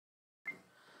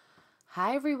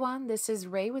Hi everyone, this is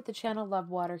Ray with the channel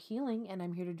Lovewater Healing, and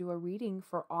I'm here to do a reading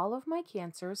for all of my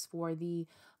cancers for the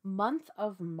month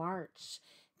of March.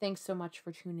 Thanks so much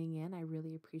for tuning in. I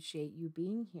really appreciate you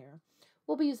being here.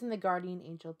 We'll be using the Guardian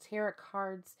Angel Tarot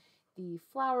cards, the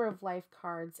Flower of Life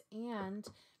cards, and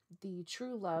the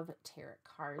True Love Tarot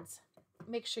cards.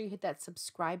 Make sure you hit that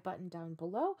subscribe button down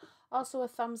below. Also, a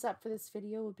thumbs up for this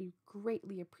video would be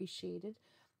greatly appreciated.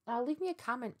 Leave me a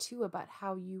comment too about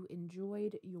how you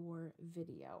enjoyed your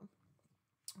video.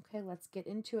 Okay, let's get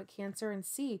into it, Cancer, and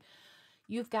see.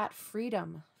 You've got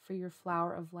freedom for your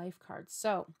Flower of Life card.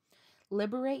 So,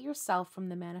 liberate yourself from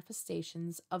the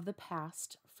manifestations of the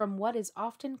past, from what is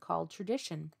often called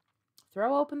tradition.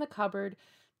 Throw open the cupboard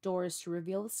doors to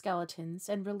reveal the skeletons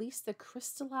and release the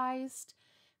crystallized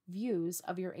views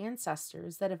of your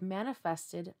ancestors that have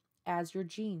manifested as your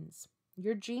genes.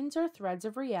 Your genes are threads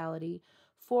of reality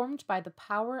formed by the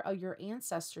power of your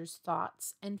ancestors'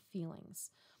 thoughts and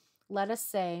feelings. Let us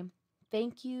say,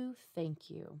 thank you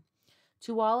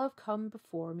to all who have come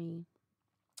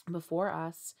before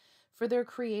us, for their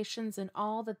creations and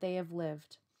all that they have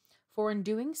lived. For in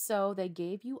doing so, they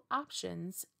gave you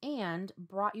options and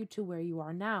brought you to where you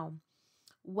are now.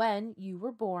 When you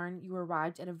were born, you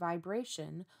arrived at a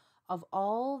vibration of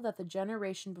all that the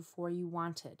generation before you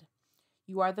wanted.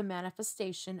 You are the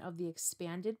manifestation of the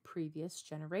expanded previous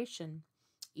generation.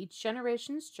 Each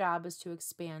generation's job is to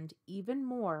expand even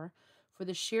more for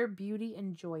the sheer beauty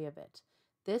and joy of it.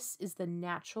 This is the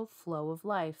natural flow of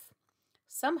life.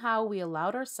 Somehow we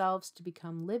allowed ourselves to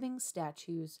become living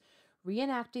statues,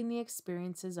 reenacting the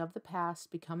experiences of the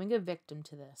past, becoming a victim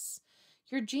to this.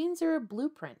 Your genes are a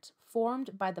blueprint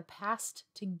formed by the past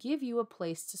to give you a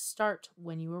place to start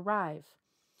when you arrive.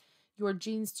 Your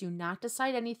genes do not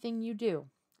decide anything you do.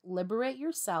 Liberate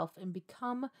yourself and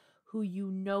become who you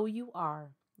know you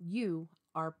are. You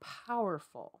are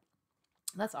powerful.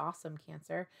 That's awesome,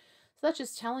 Cancer. So that's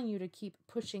just telling you to keep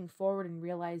pushing forward and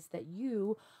realize that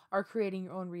you are creating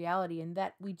your own reality, and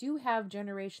that we do have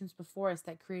generations before us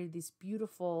that created these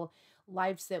beautiful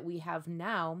lives that we have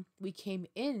now. We came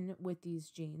in with these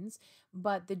genes,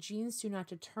 but the genes do not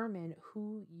determine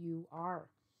who you are.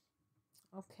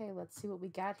 Okay, let's see what we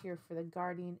got here for the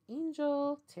Guardian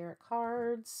Angel Tarot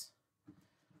cards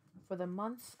for the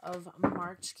month of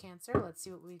March, Cancer. Let's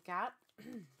see what we've got.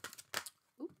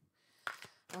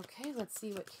 Okay, let's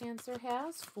see what Cancer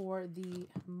has for the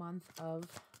month of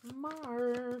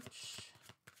March.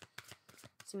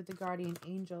 See what the Guardian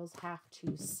Angels have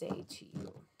to say to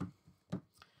you.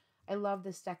 I love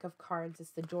this deck of cards.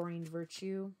 It's the Doreen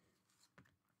Virtue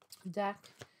deck.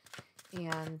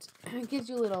 And it gives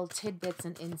you little tidbits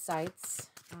and insights.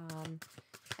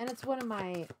 And it's one of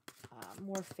my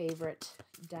more favorite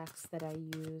decks that I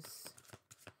use.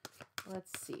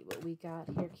 Let's see what we got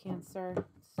here, Cancer.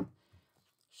 Let's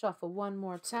shuffle one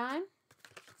more time.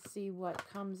 See what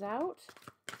comes out.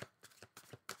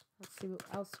 Let's see what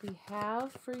else we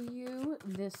have for you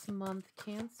this month,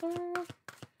 Cancer.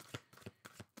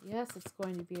 Yes, it's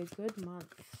going to be a good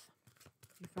month.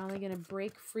 You're finally going to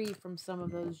break free from some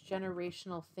of those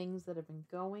generational things that have been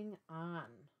going on.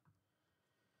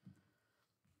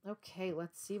 Okay,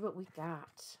 let's see what we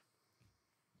got.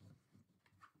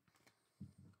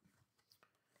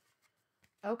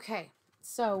 Okay,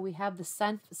 so we have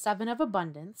the Seven of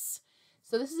Abundance.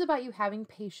 So this is about you having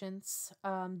patience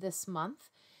this month.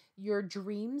 Your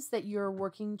dreams that you're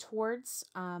working towards,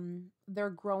 they're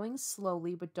growing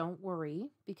slowly, but don't worry,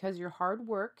 because your hard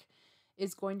work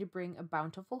is going to bring a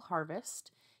bountiful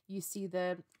harvest. You see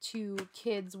the two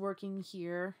kids working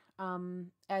here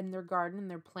in their garden.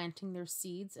 They're planting their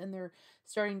seeds and they're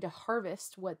starting to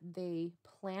harvest what they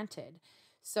planted.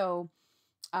 So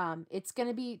it's going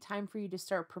to be time for you to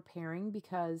start preparing,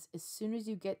 because as soon as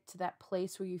you get to that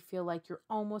place where you feel like you're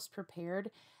almost prepared,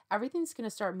 everything's going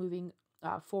to start moving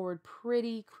forward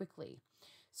pretty quickly.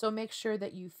 So make sure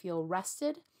that you feel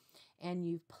rested and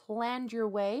you've planned your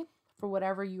way for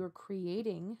whatever you're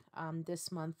creating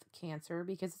this month, Cancer,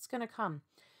 because it's going to come.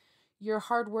 Your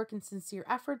hard work and sincere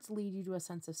efforts lead you to a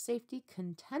sense of safety,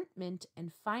 contentment,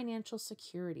 and financial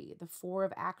security, the Four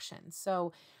of Action.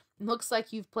 So it looks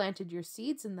like you've planted your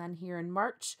seeds, and then here in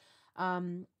March,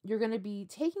 you're going to be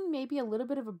taking maybe a little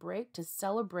bit of a break to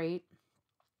celebrate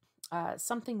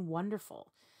something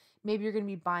wonderful. Maybe you're going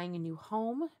to be buying a new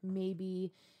home.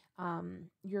 Maybe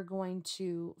you're going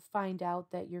to find out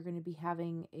that you're going to be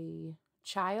having a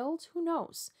child. Who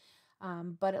knows?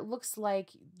 But it looks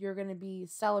like you're going to be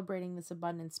celebrating this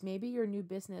abundance. Maybe your new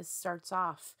business starts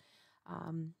off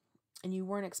and you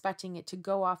weren't expecting it to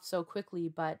go off so quickly,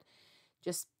 but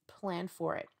just plan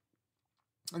for it.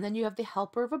 And then you have the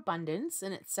Helper of Abundance,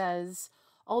 and it says,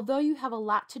 Although you have a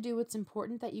lot to do, it's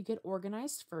important that you get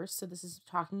organized first. So this is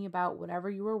talking about whatever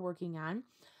you are working on.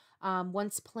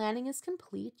 Once planning is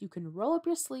complete, you can roll up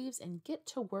your sleeves and get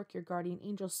to work. Your guardian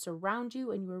angels surround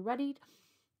you and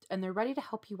they're ready to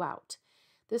help you out.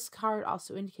 This card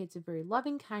also indicates a very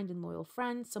loving, kind, and loyal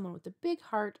friend, someone with a big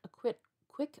heart, a quick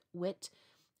wit,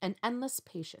 and endless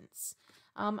patience.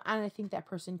 And I think that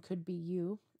person could be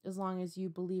you, as long as you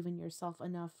believe in yourself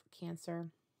enough, Cancer,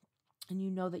 and you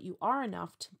know that you are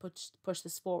enough to push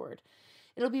this forward.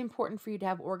 It'll be important for you to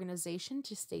have organization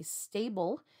to stay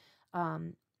stable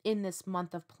in this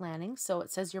month of planning. So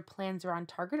it says your plans are on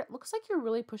target. It looks like you're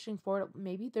really pushing forward.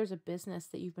 Maybe there's a business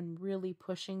that you've been really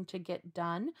pushing to get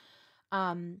done.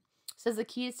 Says the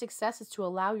key to success is to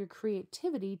allow your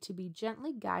creativity to be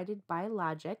gently guided by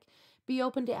logic. Be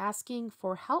open to asking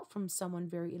for help from someone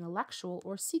very intellectual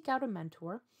or seek out a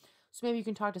mentor. So maybe you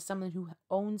can talk to someone who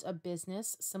owns a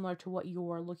business similar to what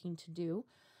you're looking to do.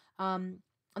 And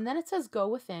then it says go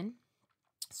within.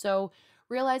 So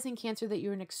realizing, Cancer, that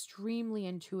you're an extremely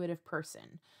intuitive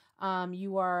person.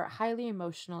 You are highly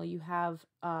emotional. You have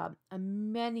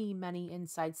many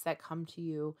insights that come to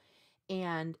you.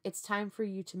 And it's time for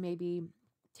you to maybe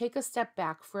take a step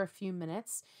back for a few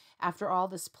minutes after all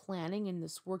this planning and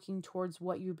this working towards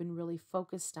what you've been really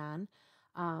focused on,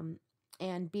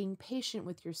 and being patient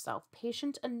with yourself,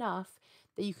 patient enough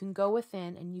that you can go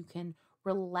within and you can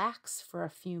relax for a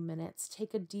few minutes,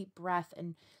 take a deep breath,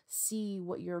 and see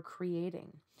what you're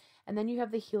creating. And then you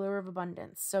have the Healer of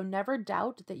Abundance. So never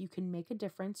doubt that you can make a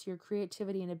difference. Your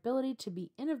creativity and ability to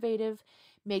be innovative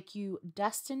make you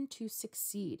destined to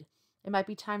succeed. It might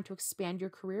be time to expand your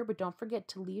career, but don't forget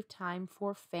to leave time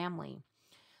for family.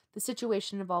 The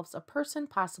situation involves a person,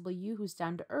 possibly you, who's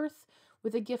down to earth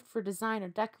with a gift for design or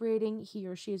decorating. He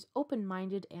or she is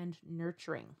open-minded and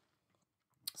nurturing.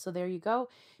 So there you go.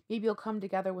 Maybe you'll come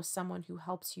together with someone who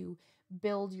helps you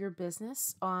build your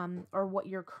business or what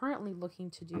you're currently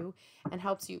looking to do and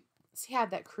helps you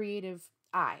have that creative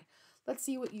eye. Let's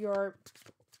see what your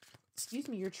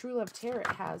True Love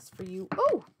Tarot has for you.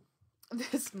 Oh,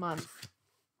 this month.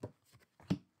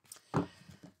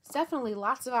 It's definitely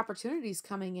lots of opportunities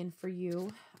coming in for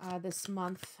you this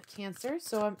month, Cancer.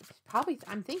 So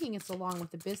I'm thinking it's along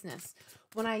with the business.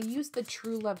 When I use the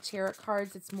True Love Tarot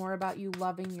cards, it's more about you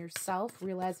loving yourself,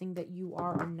 realizing that you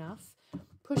are enough,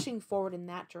 pushing forward in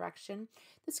that direction.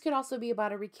 This could also be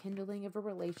about a rekindling of a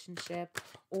relationship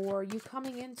or you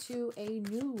coming into a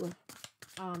new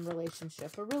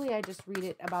relationship. But really, I just read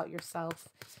it about yourself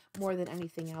more than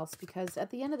anything else, because at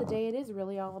the end of the day, it is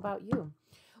really all about you.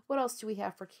 What else do we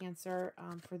have for Cancer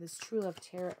for this True Love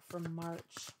Tarot for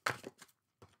March?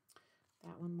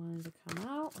 That one wanted to come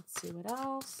out. Let's see what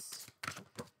else.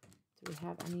 Do we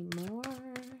have any more?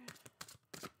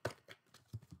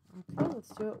 Okay, let's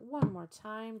do it one more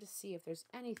time to see if there's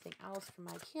anything else for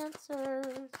my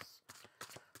Cancers.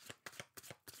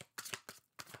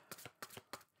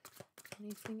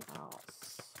 Anything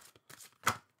else?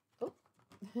 Oh,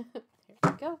 there we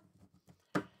go.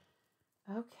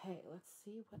 Okay, let's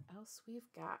see what else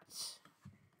we've got.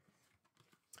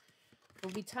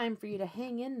 It'll be time for you to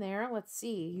hang in there. Let's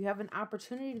see. You have an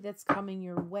opportunity that's coming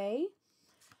your way.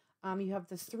 You have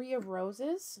the Three of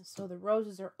Roses. So the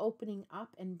roses are opening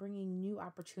up and bringing new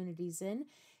opportunities in.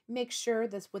 Make sure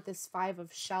that with this Five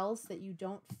of Shells that you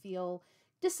don't feel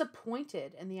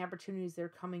disappointed in the opportunities that are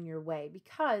coming your way,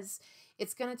 because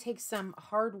it's going to take some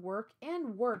hard work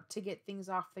to get things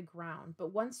off the ground.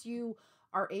 But once you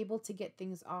are able to get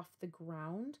things off the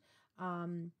ground,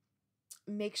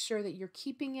 make sure that you're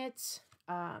keeping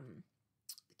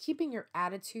your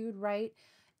attitude right,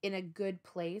 in a good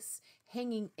place,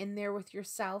 hanging in there with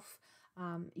yourself.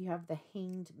 You have the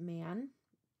Hanged Man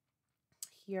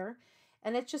here,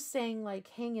 and it's just saying, like,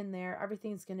 hang in there,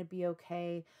 everything's going to be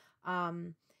okay.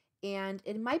 And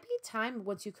it might be time,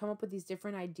 once you come up with these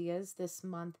different ideas this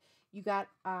month, you got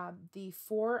the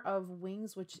Four of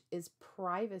Wings, which is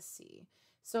privacy.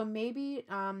 So maybe,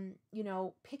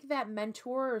 pick that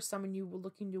mentor or someone you were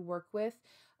looking to work with,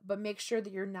 but make sure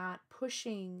that you're not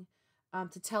pushing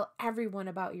to tell everyone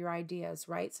about your ideas,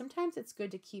 right? Sometimes it's good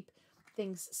to keep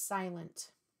things silent.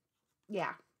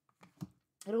 Yeah.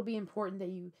 It'll be important that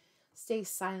you stay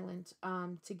silent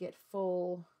to get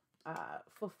full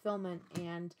fulfillment.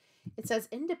 And it says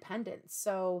independence.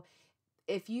 So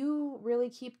if you really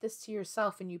keep this to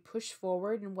yourself and you push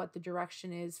forward in what the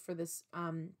direction is for this,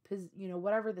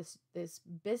 whatever this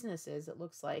business is, it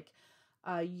looks like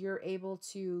you're able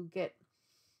to get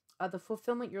the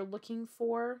fulfillment you're looking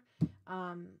for.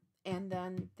 And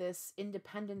then this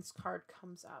independence card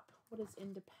comes up. What is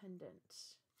independent?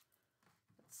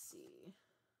 Let's see.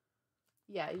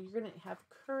 yeah, you're going to have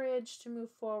courage to move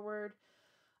forward,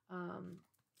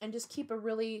 and just keep a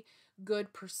really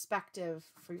good perspective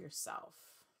for yourself.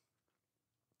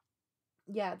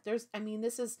 Yeah, this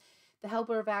is the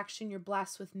helper of action. You're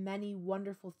blessed with many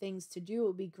wonderful things to do. It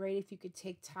would be great if you could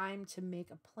take time to make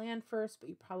a plan first, but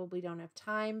you probably don't have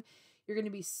time. You're going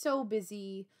to be so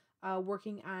busy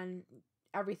working on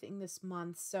everything this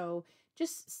month. So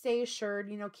just stay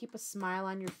assured, keep a smile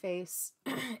on your face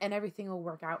and everything will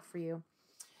work out for you.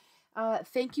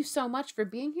 Thank you so much for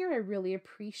being here. I really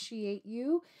appreciate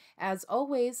you. As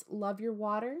always, love your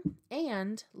water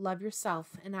and love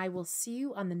yourself. And I will see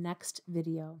you on the next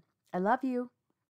video. I love you.